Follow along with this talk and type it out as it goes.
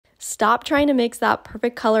Stop trying to mix that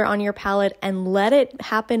perfect color on your palette and let it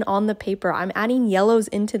happen on the paper. I'm adding yellows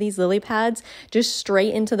into these lily pads, just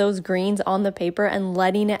straight into those greens on the paper and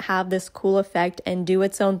letting it have this cool effect and do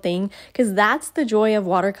its own thing, because that's the joy of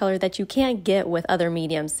watercolor that you can't get with other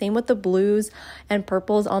mediums. Same with the blues and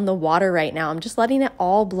purples on the water right now. I'm just letting it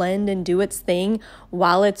all blend and do its thing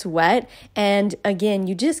while it's wet. And again,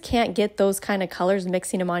 you just can't get those kind of colors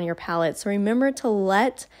mixing them on your palette. So remember to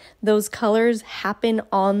let those colors happen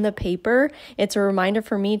on the paper. It's a reminder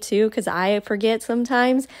for me too, because I forget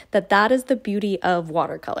sometimes that that is the beauty of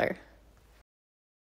watercolor.